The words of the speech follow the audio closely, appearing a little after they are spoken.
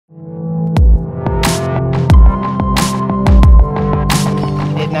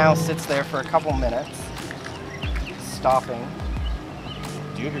now sits there for a couple minutes, stopping.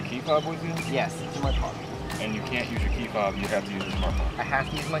 Do you have your key fob with you? Yes, it's in my pocket. And you can't use your key fob, you have to use your smartphone. I have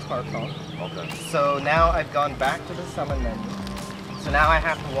to use my smartphone. Okay. So now I've gone back to the summon menu. So now I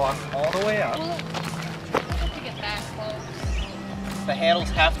have to walk all the way up. Well, I have to get that close. The handles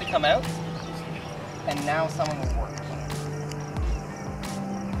have to come out, and now someone will work.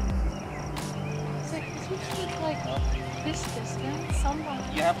 It's like, if you keep like this distance,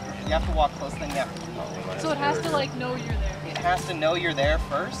 sometimes. You have to walk close, then you have to. So it has to like know you're there. It has to know you're there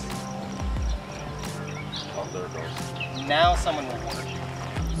first. Oh, there it goes. Now someone will work.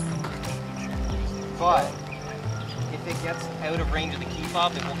 But if it gets out of range of the key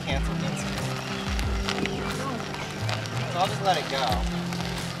fob, it will cancel instantly. So I'll just let it go.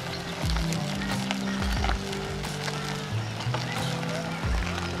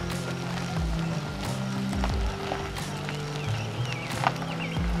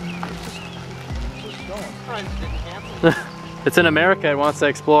 Surprised it didn't cancel. It's in America, it wants to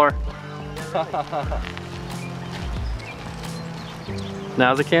explore.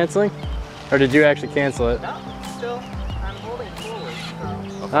 Now's it canceling? Or did you actually cancel it? No, still, I'm holding forward,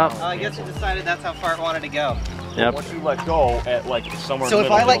 so. Oh. I guess it decided that's how far it wanted to go. Yep. Once you let go at like somewhere So in the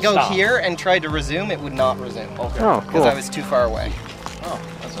if middle, I let go it'll stop. here and tried to resume, it would not resume. Okay. Oh, Because cool. I was too far away. Oh,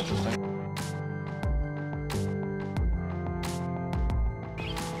 that's interesting.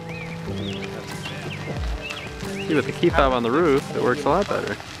 See, with the key fob on the roof, it works a lot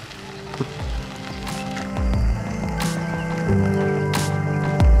better.